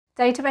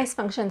Database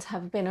functions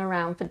have been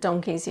around for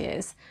donkey's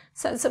years,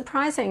 so it's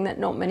surprising that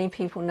not many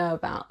people know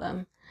about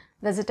them.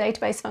 There's a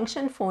database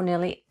function for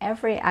nearly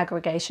every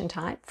aggregation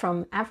type,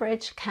 from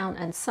average, count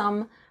and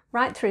sum,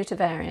 right through to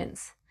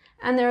variance.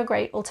 And they're a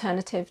great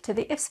alternative to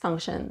the ifs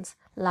functions,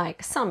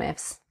 like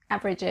SUMIFS,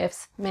 average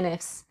ifs,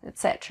 minifs,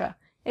 etc.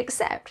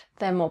 Except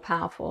they're more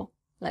powerful.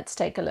 Let's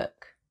take a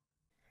look.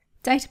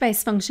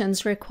 Database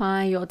functions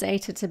require your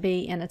data to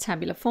be in a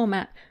tabular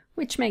format,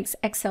 which makes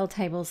Excel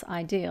tables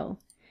ideal.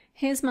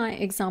 Here's my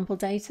example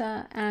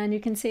data, and you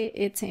can see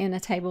it's in a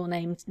table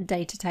named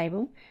data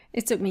table.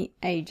 It took me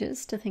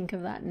ages to think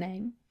of that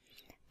name.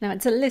 Now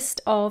it's a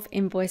list of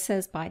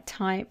invoices by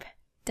type,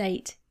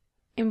 date,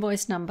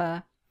 invoice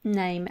number,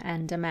 name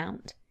and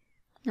amount.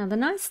 Now the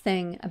nice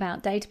thing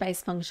about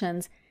database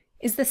functions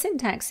is the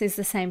syntax is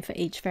the same for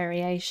each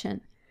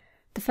variation.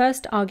 The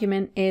first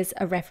argument is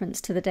a reference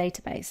to the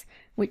database,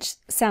 which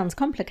sounds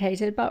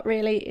complicated, but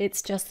really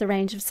it's just the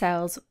range of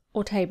cells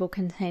or table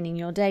containing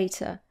your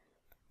data.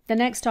 The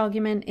next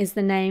argument is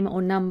the name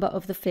or number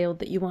of the field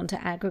that you want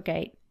to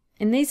aggregate.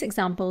 In these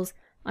examples,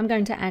 I'm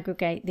going to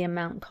aggregate the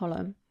amount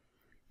column.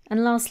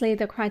 And lastly,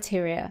 the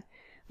criteria,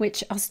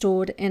 which are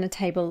stored in a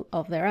table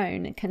of their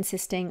own,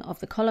 consisting of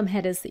the column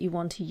headers that you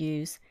want to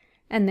use,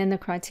 and then the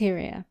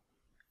criteria.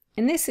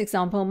 In this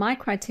example, my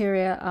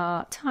criteria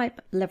are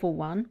type level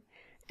 1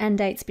 and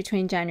dates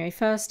between January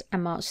 1st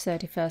and March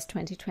 31st,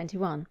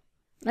 2021.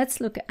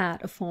 Let's look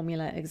at a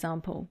formula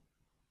example.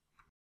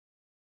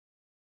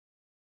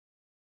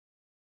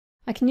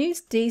 I can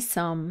use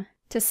dsum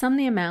to sum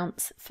the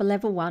amounts for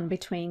level 1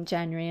 between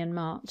January and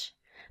March.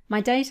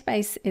 My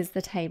database is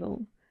the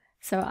table,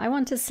 so I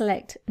want to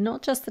select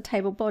not just the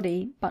table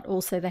body but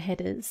also the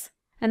headers,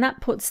 and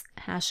that puts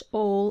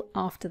 #all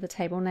after the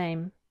table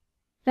name.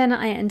 Then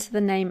I enter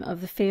the name of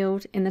the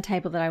field in the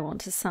table that I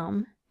want to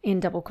sum, in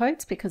double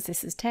quotes because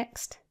this is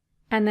text,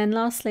 and then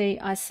lastly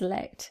I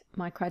select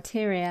my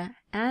criteria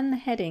and the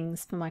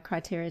headings for my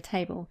criteria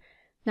table.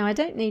 Now I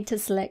don't need to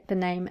select the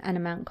name and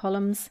amount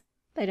columns.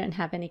 They don't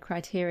have any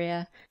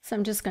criteria, so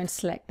I'm just going to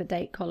select the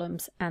date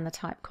columns and the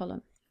type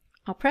column.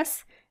 I'll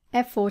press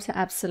F4 to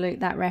absolute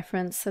that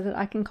reference so that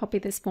I can copy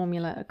this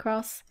formula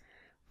across,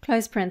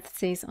 close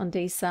parentheses on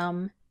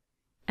dsum,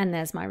 and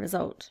there's my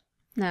result.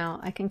 Now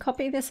I can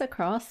copy this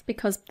across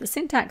because the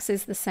syntax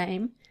is the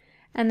same,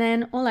 and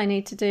then all I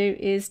need to do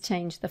is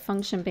change the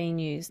function being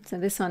used. So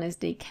this one is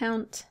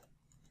dcount,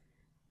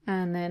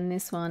 and then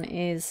this one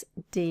is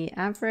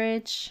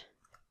daverage,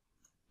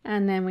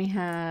 and then we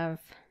have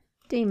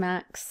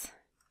dmax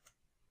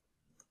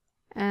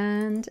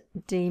and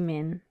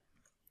dmin.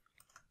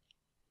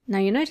 Now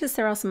you notice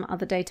there are some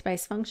other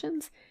database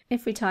functions.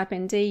 If we type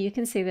in D, you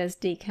can see there's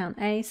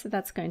dCountA, so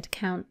that's going to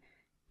count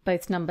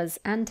both numbers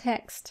and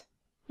text.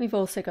 We've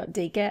also got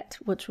DGET,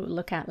 which we'll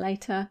look at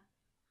later,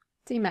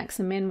 dmax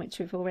and min, which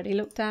we've already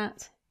looked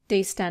at,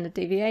 dstandard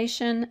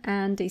deviation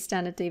and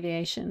dstandard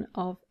deviation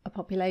of a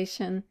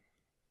population,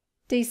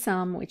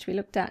 dsum, which we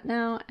looked at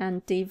now,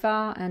 and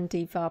dvar and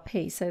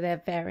dvarp, so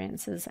they're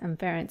variances and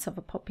variance of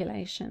a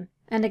population.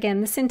 And again,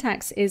 the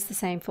syntax is the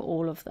same for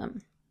all of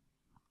them.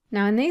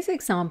 Now in these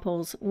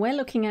examples, we're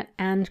looking at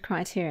AND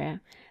criteria.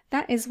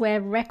 That is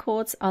where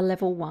records are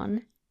level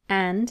 1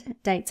 and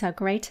dates are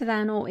greater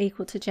than or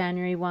equal to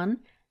January 1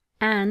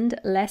 and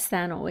less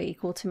than or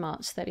equal to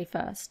March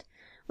 31st.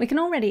 We can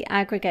already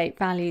aggregate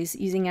values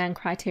using AND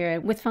criteria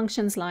with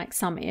functions like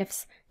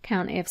SUMIFS,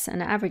 COUNTIFS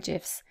and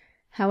aggregateifs.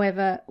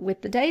 However,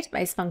 with the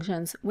database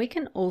functions, we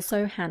can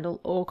also handle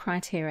OR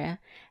criteria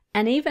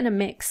and even a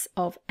mix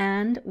of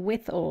AND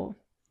with OR.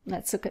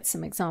 Let's look at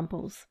some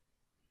examples.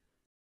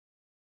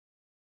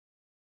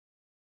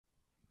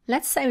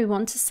 Let's say we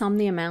want to sum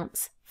the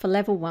amounts for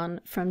level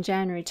 1 from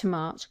January to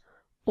March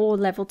or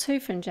level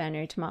 2 from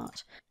January to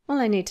March. All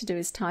I need to do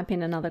is type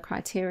in another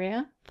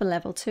criteria for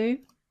level 2,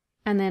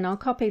 and then I'll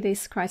copy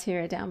this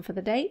criteria down for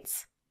the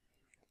dates.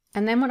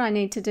 And then what I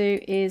need to do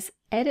is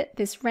edit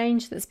this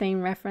range that's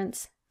being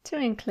referenced to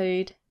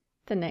include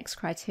the next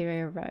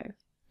criteria row.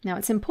 Now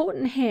it's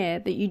important here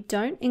that you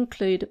don't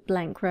include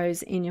blank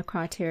rows in your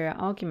criteria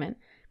argument,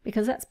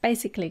 because that's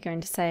basically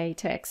going to say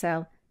to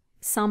Excel,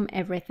 sum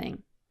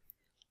everything.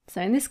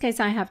 So in this case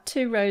I have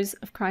 2 rows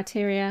of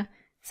criteria,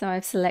 so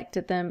I've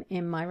selected them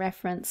in my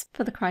reference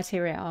for the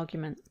criteria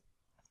argument.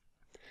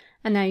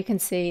 And now you can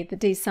see the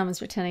dsum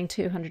is returning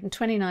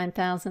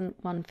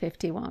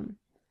 229,151.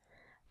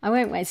 I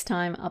won't waste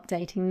time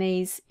updating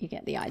these, you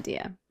get the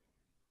idea.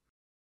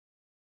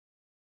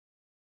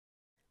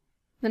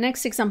 The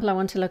next example I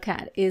want to look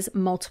at is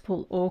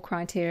multiple OR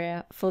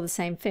criteria for the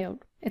same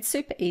field. It's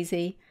super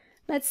easy.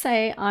 Let's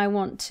say I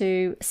want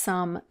to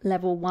sum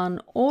level 1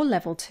 or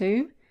level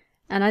 2,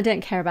 and I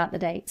don't care about the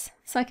dates.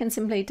 So I can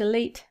simply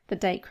delete the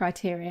date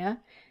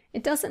criteria.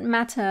 It doesn't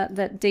matter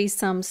that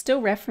dsum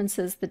still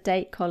references the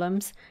date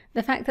columns.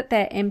 The fact that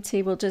they're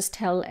empty will just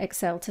tell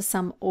Excel to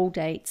sum all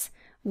dates,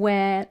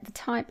 where the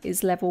type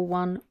is level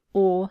 1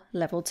 or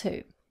level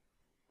 2.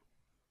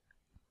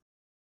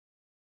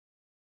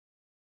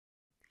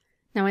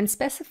 Now, in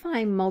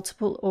specifying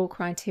multiple OR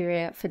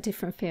criteria for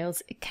different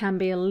fields, it can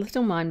be a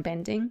little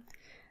mind-bending.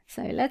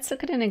 So let's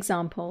look at an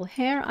example.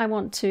 Here I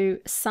want to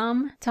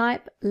sum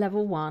type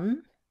level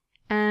 1,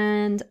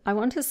 and I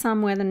want to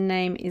sum where the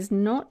name is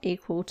not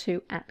equal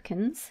to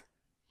Atkins.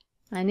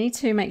 I need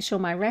to make sure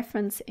my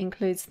reference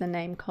includes the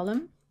name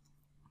column.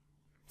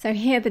 So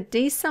here the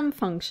dsum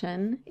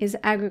function is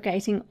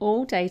aggregating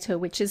all data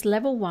which is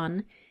level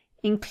 1,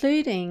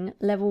 including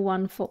level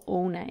 1 for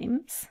all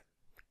names,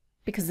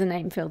 because the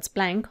name field's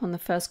blank on the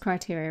first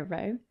criteria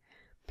row,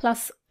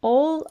 plus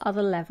all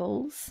other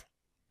levels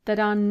that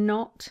are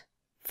not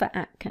for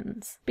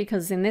Atkins,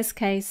 because in this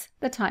case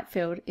the type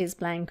field is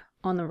blank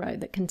on the row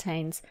that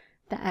contains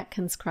the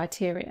Atkins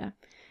criteria.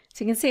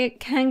 So you can see it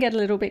can get a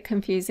little bit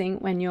confusing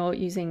when you're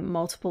using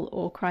multiple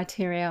OR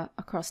criteria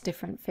across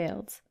different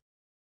fields.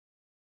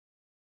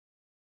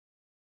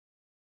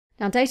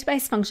 Now,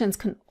 database functions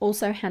can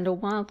also handle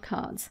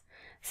wildcards.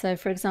 So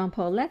for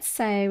example, let's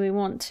say we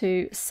want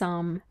to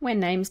sum where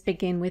names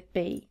begin with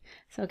B.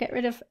 So I'll get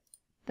rid of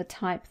the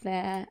type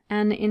there,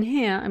 and in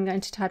here I'm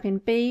going to type in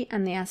B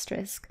and the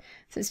asterisk.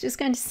 So it's just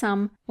going to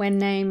sum where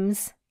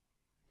names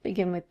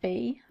begin with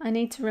B. I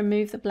need to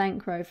remove the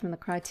blank row from the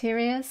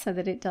criteria so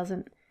that it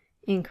doesn't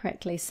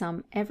incorrectly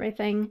sum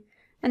everything.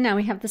 And now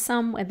we have the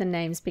sum where the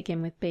names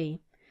begin with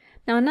B.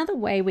 Now, another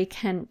way we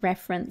can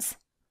reference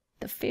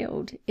the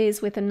field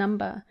is with a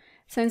number.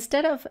 So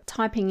instead of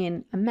typing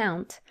in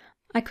amount,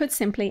 I could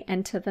simply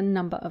enter the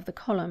number of the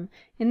column.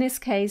 In this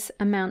case,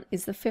 amount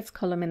is the 5th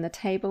column in the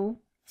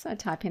table, so I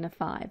type in a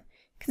 5. You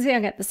can see I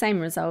get the same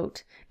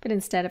result, but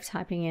instead of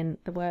typing in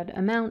the word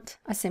amount,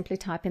 I simply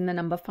type in the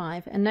number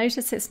 5. And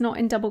notice it's not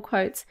in double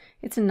quotes,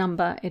 it's a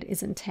number, it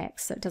isn't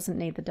text, so it doesn't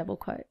need the double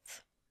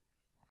quotes.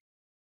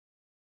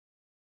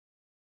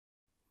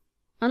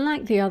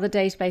 Unlike the other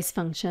database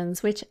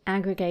functions which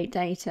aggregate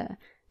data,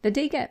 the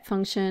DGET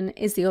function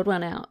is the odd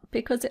one out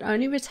because it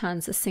only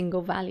returns a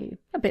single value,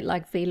 a bit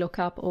like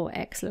VLOOKUP or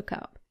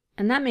XLOOKUP.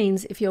 And that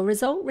means if your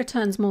result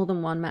returns more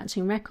than one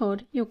matching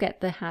record, you'll get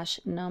the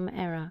hash num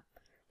error.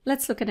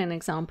 Let's look at an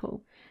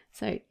example.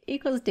 So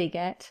equals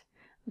DGET,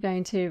 we're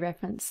going to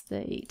reference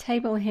the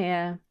table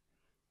here.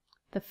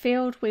 The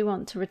field we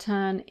want to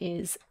return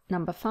is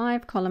number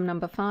 5, column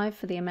number 5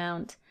 for the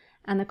amount.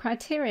 And the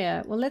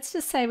criteria, well, let's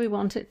just say we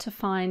want it to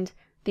find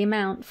the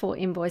amount for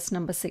invoice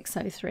number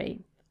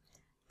 603.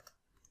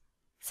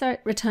 So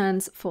it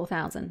returns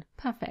 4,000.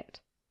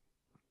 Perfect.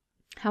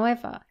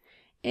 However,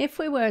 if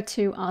we were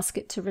to ask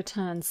it to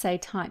return, say,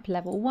 type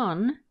level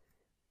 1,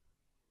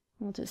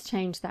 we'll just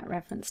change that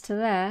reference to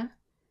there,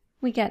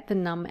 we get the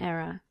num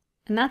error.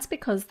 And that's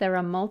because there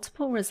are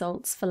multiple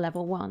results for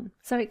level 1.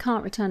 So it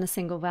can't return a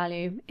single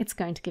value. It's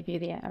going to give you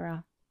the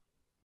error.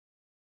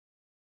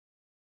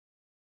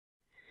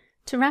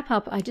 To wrap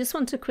up, I just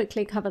want to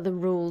quickly cover the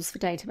rules for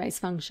database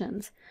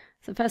functions.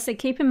 So firstly,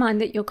 keep in mind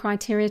that your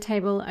criteria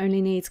table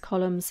only needs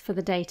columns for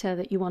the data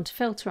that you want to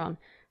filter on.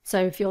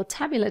 So if your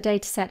tabular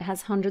dataset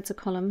has hundreds of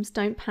columns,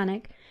 don't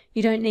panic.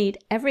 You don't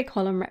need every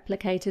column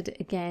replicated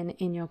again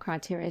in your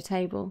criteria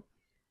table.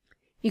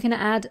 You can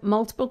add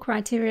multiple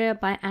criteria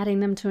by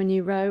adding them to a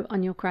new row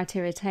on your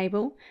criteria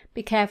table.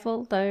 Be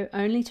careful, though,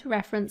 only to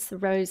reference the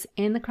rows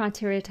in the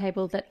criteria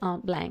table that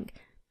aren't blank.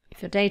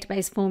 If your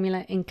database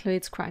formula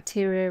includes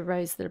criteria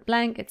rows that are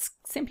blank, it's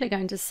simply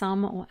going to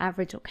sum or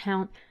average or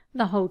count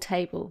the whole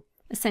table,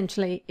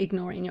 essentially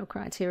ignoring your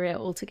criteria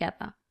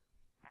altogether.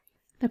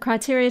 The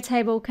criteria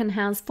table can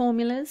house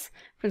formulas,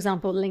 for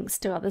example, links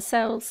to other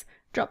cells,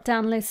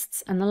 drop-down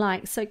lists, and the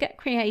like, so get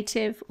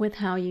creative with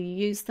how you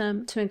use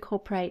them to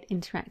incorporate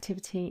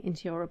interactivity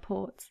into your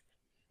reports.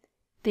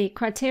 The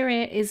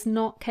criteria is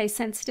not case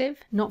sensitive,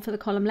 not for the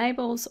column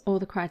labels or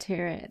the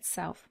criteria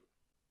itself.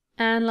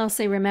 And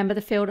lastly, remember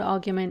the field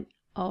argument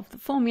of the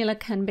formula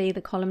can be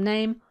the column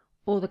name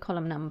or the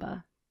column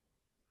number.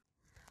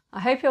 I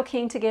hope you're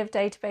keen to give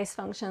database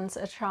functions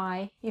a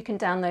try. You can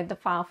download the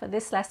file for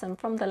this lesson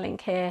from the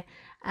link here.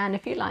 And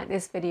if you like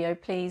this video,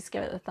 please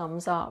give it a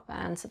thumbs up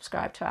and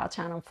subscribe to our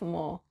channel for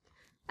more.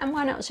 And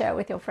why not share it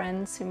with your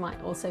friends who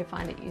might also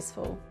find it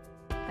useful.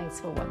 Thanks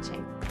for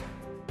watching.